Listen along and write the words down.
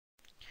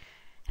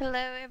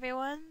Hello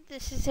everyone,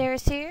 this is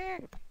Eris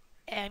here,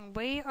 and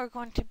we are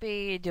going to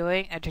be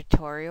doing a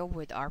tutorial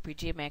with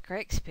RPG Maker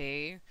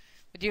XP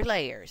with your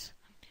layers.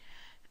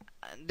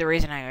 The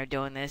reason I am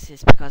doing this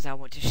is because I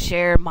want to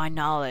share my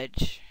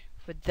knowledge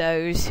with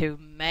those who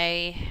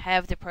may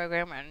have the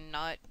program and are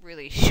not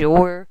really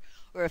sure,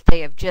 or if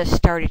they have just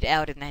started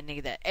out and they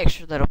need that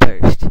extra little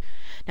boost.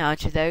 Now,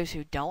 to those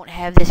who don't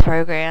have this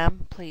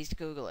program, please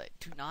Google it.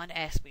 Do not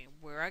ask me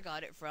where I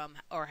got it from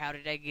or how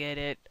did I get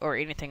it or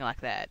anything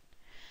like that.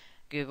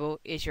 Google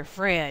is your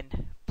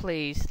friend.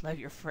 Please love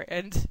your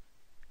friends.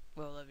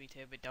 Well, love you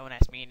too, but don't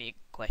ask me any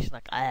questions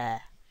like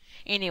ah.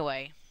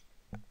 Anyway,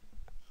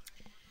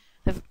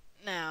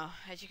 now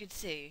as you can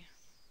see,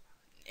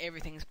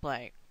 everything's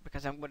blank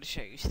because I'm going to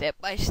show you step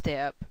by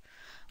step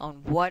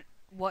on what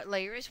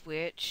layer is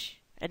which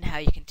and how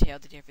you can tell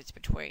the difference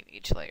between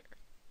each layer.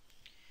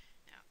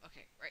 Now,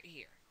 okay, right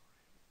here.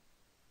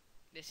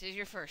 This is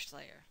your first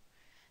layer.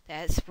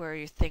 That's where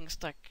your things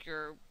like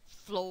your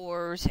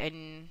floors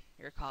and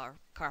your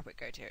carpet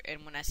go to.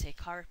 And when I say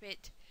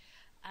carpet,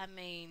 I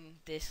mean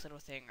this little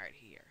thing right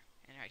here.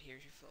 And right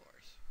here's your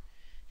floors.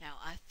 Now,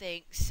 I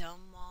think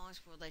some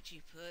mods will let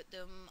you put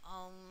them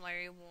on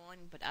layer 1,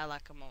 but I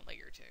like them on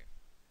layer 2.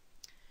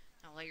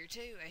 Now, layer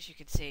 2, as you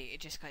can see,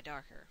 it just got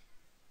darker.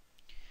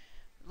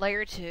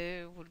 Layer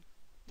 2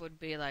 would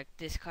be like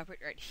this carpet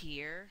right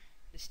here,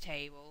 this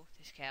table,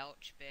 this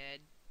couch,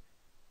 bed,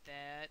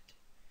 that,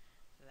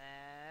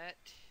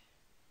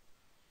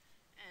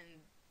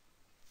 and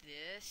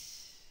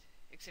this,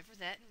 except for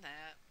that and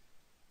that,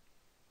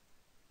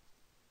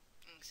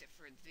 except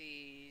for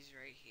these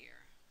right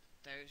here.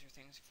 Those are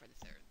things for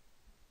the third.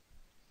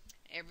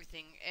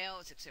 Everything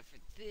else except for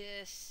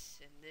this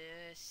and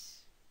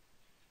this,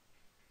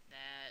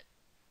 that,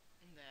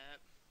 and that.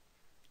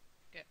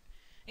 Okay.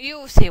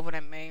 You'll see what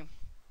I mean.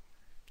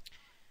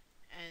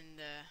 And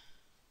the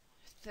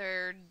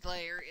third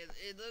layer,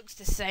 it looks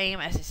the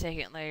same as the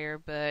second layer,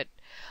 but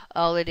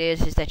all it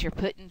is that you're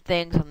putting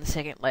things on the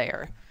second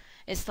layer.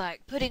 It's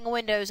like putting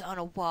windows on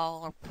a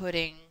wall or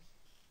putting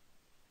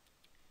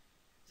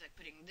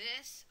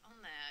this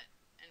on that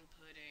and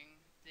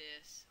putting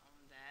this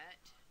on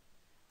that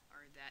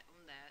or that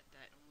on that,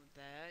 that on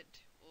that,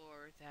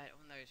 or that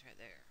on those right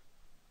there.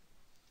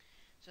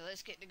 So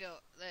let's get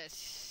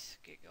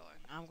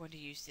going. I'm going to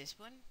use this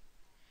one.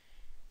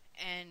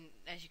 And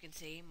as you can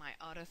see, my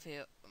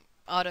autofill,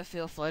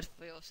 flood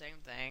fill,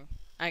 same thing.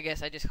 I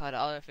guess I just call it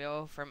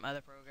autofill from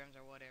other programs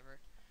or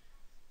whatever.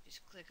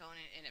 Just click on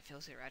it and it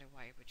fills it right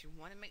away. But you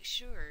want to make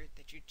sure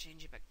that you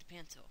change it back to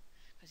pencil.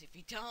 Because if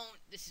you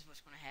don't, this is what's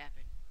going to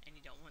happen. And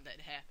you don't want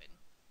that to happen.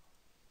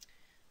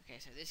 Okay,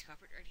 so this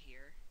carpet right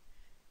here,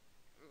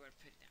 we're going to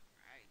put it down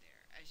right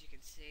there. As you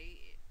can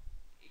see,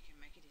 you can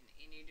make it in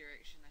any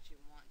direction that you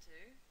want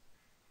to.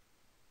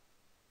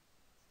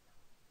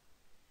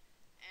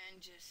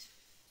 And just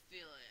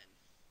fill in.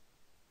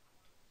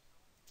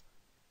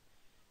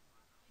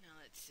 Now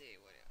let's see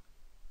what else.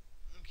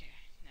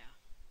 Okay, now,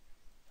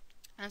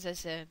 as I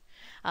said,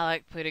 I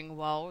like putting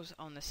walls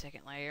on the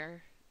second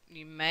layer.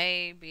 You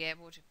may be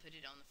able to put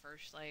it on the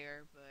first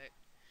layer, but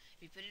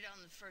if you put it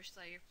on the first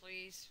layer,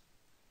 please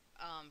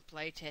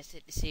play test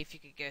it to see if you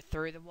could go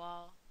through the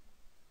wall.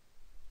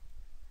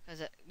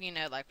 Because,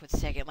 like with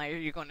second layer,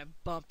 you're going to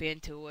bump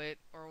into it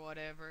or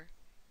whatever.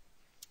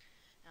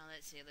 Now,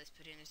 let's see. Let's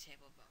put in a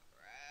table about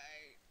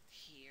right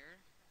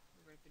here.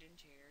 We're going to put in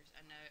chairs.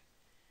 I know.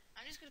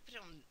 I'm just going to put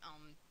it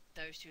on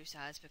those two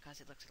sides because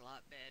it looks a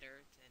lot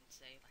better than,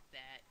 say, like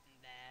that and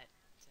that.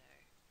 So,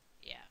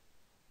 yeah.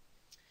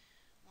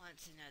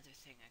 What's another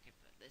thing I could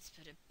put? Let's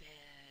put a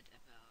bed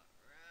about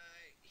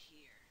right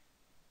here.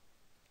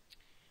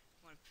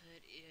 I'm going to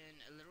put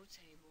in a little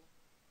table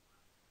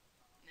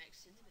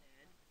next to the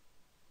bed.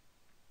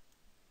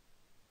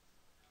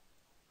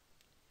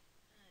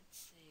 Let's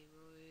see,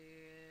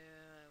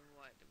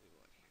 what do we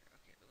want here?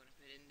 Okay, we're going to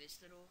put in this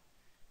little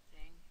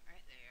thing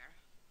right there.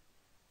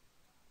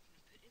 I'm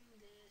going to put in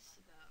this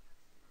about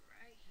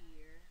right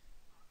here.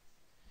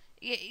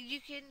 Yeah, you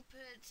can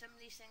put some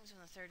of these things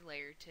on the third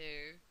layer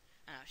too,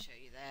 and I'll show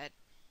you that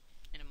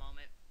in a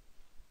moment.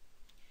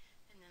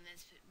 And then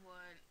let's put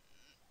one.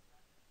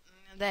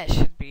 That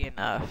should be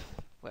enough.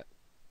 Well,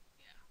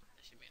 yeah, that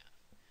should be enough.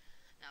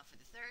 Now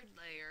for the third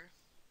layer,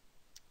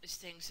 it's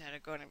things that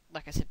are going to,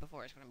 like I said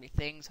before, it's going to be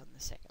things on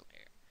the second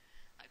layer.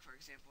 Like for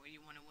example,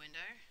 you want a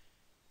window.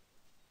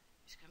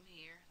 Just come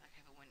here, like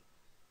have a window.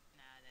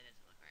 Nah, that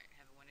doesn't look right.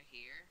 Have a window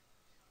here,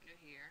 window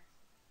here,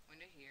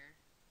 window here,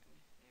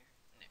 window there,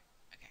 and there.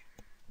 Okay.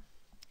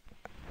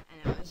 And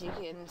now, as you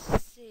can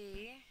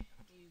see,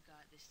 you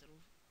got this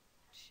little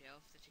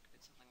shelf that you can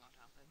put something on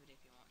top of it if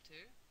you want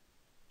to.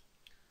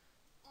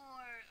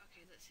 Or,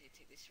 okay, let's say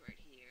take this right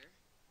here.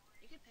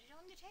 You can put it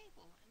on the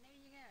table, and there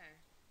you go.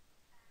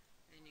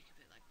 And then you can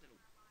put like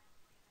little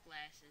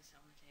glasses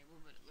on the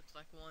table, but it looks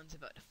like one's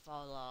about to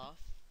fall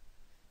off.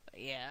 But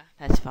yeah,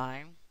 that's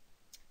fine.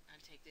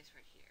 I'll take this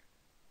right here.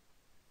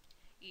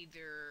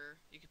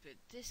 Either you could put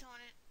this on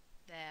it,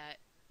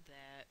 that,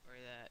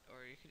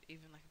 or you could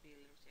even like be a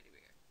little teddy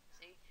bear.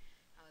 See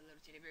how a little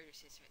teddy bear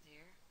just sits right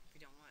there. If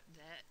you don't want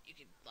that, you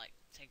could like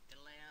take the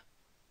lamp,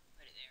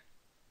 put it there,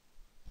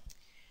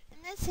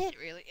 and that's it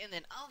really. And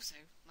then also,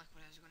 like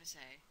what I was going to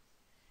say,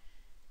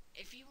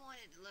 if you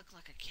want it to look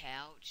like a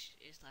couch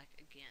is like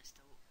against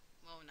the,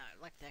 well, no,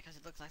 like that, because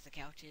it looks like the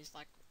couch is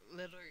like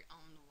literally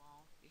on the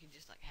wall. You can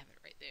just like have it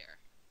right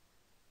there.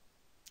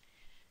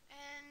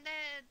 And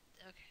that,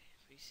 okay,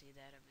 we see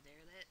that over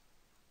there.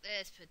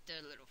 Let's put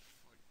the little,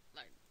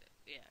 like,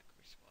 yeah, of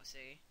course, we'll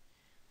see.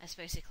 That's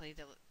basically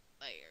the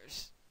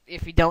layers.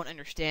 If you don't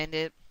understand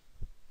it,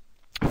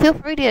 feel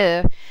free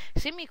to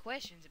send me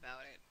questions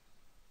about it.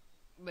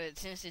 But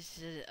since this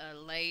is a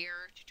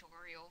layer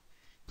tutorial,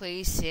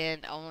 please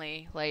send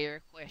only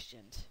layer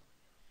questions.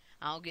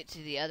 I'll get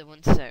to the other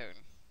ones soon.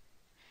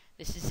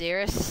 This is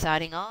Zara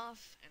signing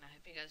off, and I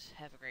hope you guys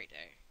have a great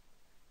day.